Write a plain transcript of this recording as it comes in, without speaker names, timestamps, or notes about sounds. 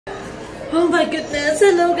Oh my goodness,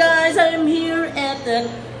 hello guys, I'm here at the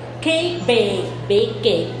bake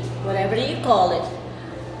cake, whatever you call it.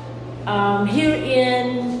 Here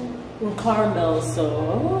in Carmel,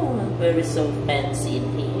 so very so fancy in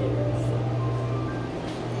here.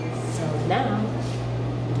 So now,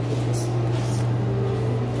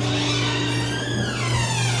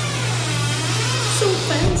 so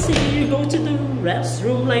fancy, you go to the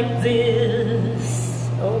restroom like this.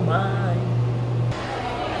 Oh my.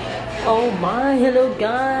 Oh my, hello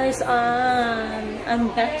guys, I'm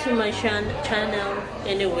back to my channel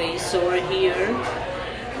anyway. So we're here,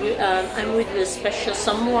 I'm with a special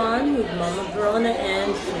someone, with Mama Verona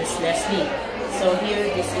and Miss Leslie. So here,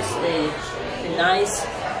 this is a nice,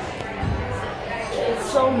 it's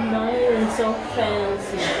so nice and so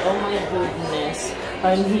fancy. Oh my goodness,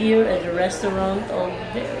 I'm here at the restaurant. Oh,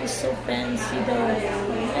 very so fancy though.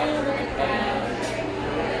 Yeah, look at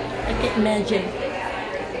that, I can imagine.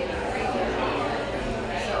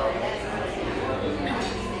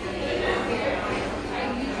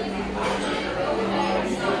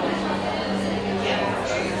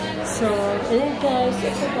 So, ayun guys,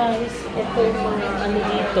 ito yung mga ano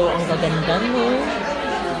dito, ang gaganda mo.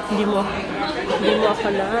 Hindi mo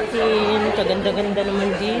akalain, kaganda-ganda naman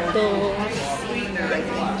dito.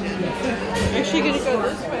 Actually gonna go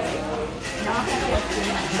this way.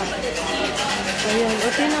 Ayan, o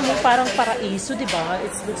tingnan mo, parang paraiso, diba?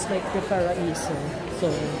 It looks like the paraiso. So,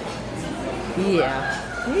 yeah.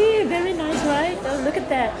 Yeah, very nice, right? Oh, look at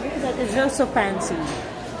that. Look at that. It's just so fancy.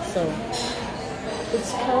 So,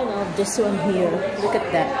 it's kind of this one here. Look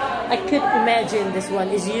at that. I could imagine this one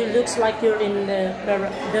is you. Looks like you're in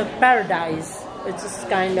the paradise. It's just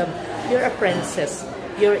kind of, you're a princess.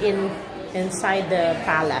 You're inside the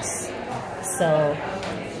palace. So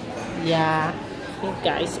yeah, you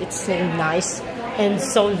guys, it's so nice and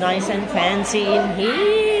fancy in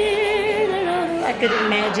here. I could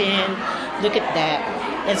imagine. Look at that.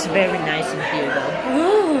 It's very nice in here though.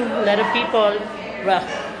 Ooh, a lot of people.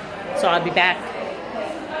 So I'll be back.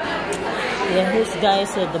 Yeah, here's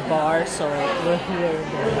guys at the bar, so we're here at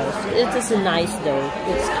the house. It is nice though.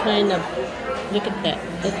 It's kind of, look at that.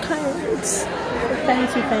 It's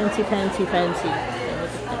fancy.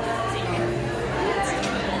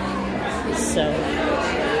 So,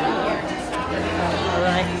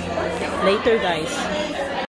 alright. Later guys.